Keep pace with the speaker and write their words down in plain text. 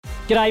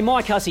G'day,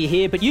 Mike Hussey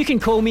here, but you can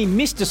call me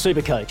Mr.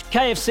 Supercoach.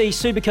 KFC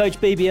Supercoach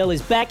BBL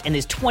is back and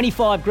there's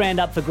 25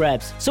 grand up for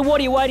grabs. So what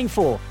are you waiting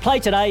for? Play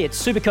today at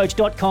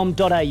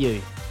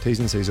supercoach.com.au. T's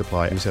and C's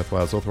apply. New South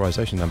Wales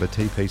authorisation number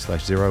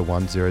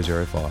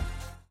TP/01005.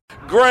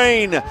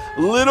 Green,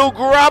 little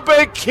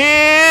grubber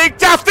kick.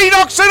 Duffy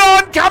knocks it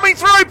on, coming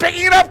through,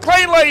 picking it up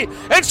cleanly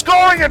and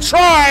scoring a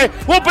try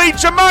will be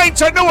Jermaine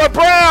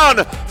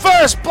Tanua-Brown.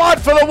 First blood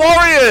for the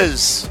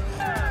Warriors.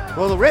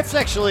 Well, the ref's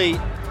actually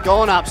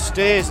gone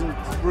upstairs and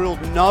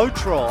ruled no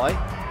try.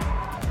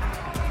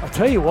 I'll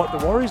tell you what,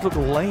 the Warriors look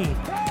lean.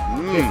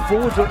 Their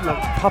forwards look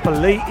like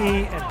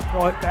Papali'i and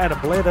Adam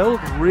Blair. They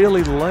look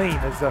really lean.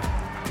 There's a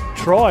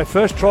try,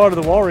 first try to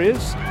the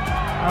Warriors.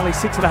 Only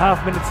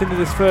 6.5 minutes into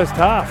this first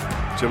half.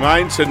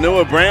 Jermaine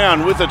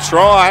Tanua-Brown with a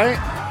try.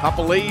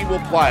 Papali'i will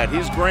play it.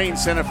 Here's Green,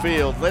 centre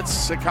field.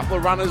 Lets a couple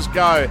of runners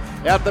go.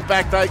 Out the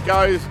back they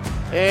go.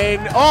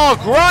 And,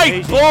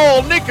 great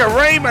ball.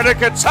 Nikorima to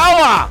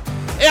Katoa.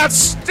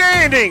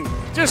 Outstanding.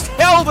 Just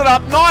held it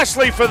up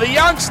nicely for the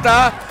youngster.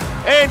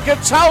 And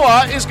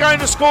Katoa is going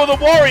to score the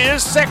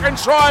Warriors' second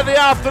try of the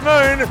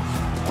afternoon.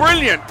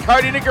 Brilliant,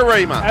 Cody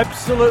Nikorima.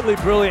 Absolutely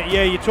brilliant.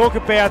 Yeah, you talk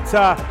about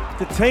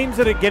the teams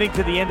that are getting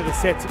to the end of the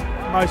sets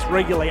most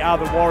regularly are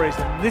the Warriors.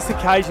 And on this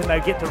occasion, they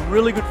get to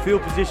really good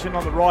field position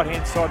on the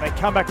right-hand side. They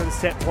come back with a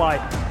set play.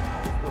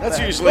 That's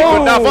usually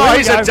good enough. Oh,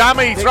 he's a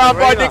dummy. Thrown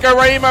by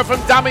Nikorima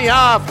from dummy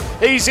half.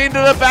 He's into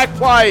the back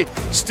play.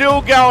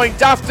 Still going.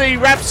 Duffy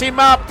wraps him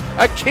up.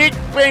 A kick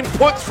being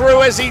put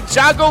through as he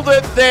juggled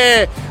it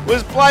there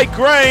was Blake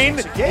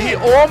Green. He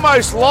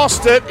almost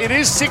lost it. It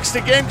is sixth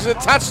again because it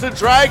touched the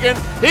Dragon.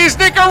 Here's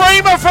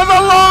Nikorima for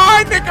the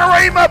line.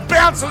 Nikorima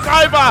bounces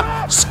over.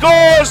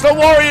 Scores the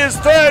Warriors'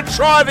 third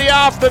try of the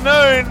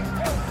afternoon.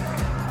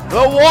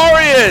 The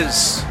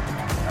Warriors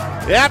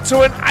out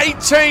to an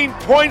 18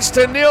 points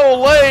to nil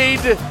lead.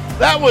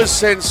 That was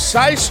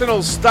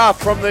sensational stuff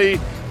from the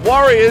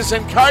Warriors,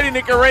 and Cody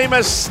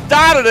Nikorima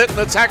started it in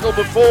the tackle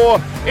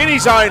before in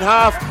his own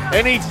half,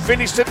 and he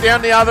finished it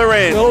down the other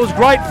end. Well, it was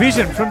great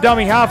vision from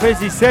dummy half, as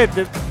he said,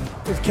 that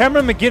if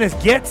Cameron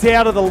McGuinness gets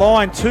out of the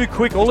line too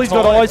quick, all he's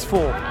got eyes for,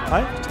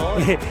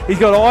 yeah, he's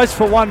got eyes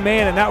for one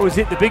man, and that was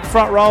it. The big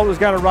front row was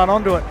going to run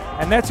onto it,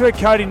 and that's where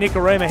Cody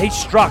Nikorima, he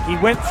struck, he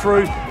went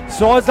through,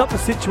 sized up the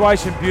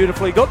situation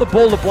beautifully, got the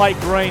ball to Blake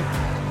Green.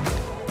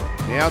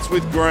 Now it's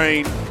with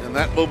Green, and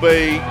that will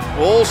be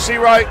all she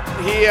wrote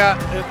here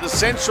at the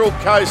Central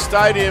Coast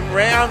Stadium,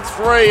 round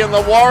 3, and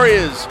the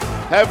Warriors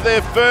have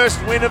their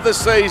first win of the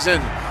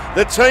season.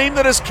 The team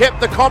that has kept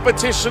the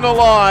competition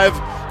alive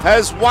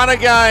has won a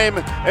game,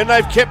 and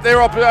they've kept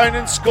their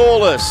opponent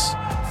scoreless.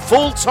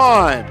 Full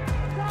time,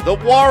 the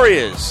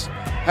Warriors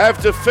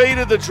have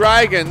defeated the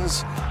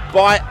Dragons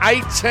by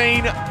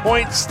 18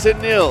 points to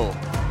nil.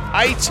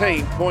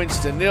 18 points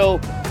to nil.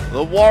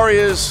 The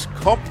Warriors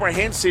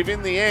comprehensive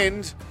in the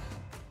end.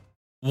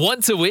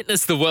 Want to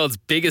witness the world's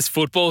biggest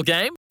football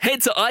game?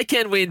 Head to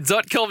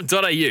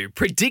iCanWin.com.au,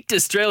 predict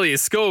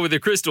Australia's score with a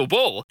crystal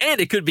ball,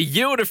 and it could be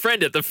you and a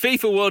friend at the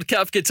FIFA World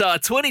Cup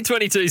Qatar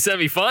 2022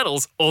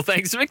 semi-finals, all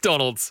thanks to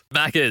McDonald's.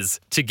 Maccas,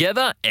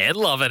 together and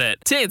loving it.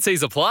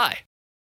 TNCs apply.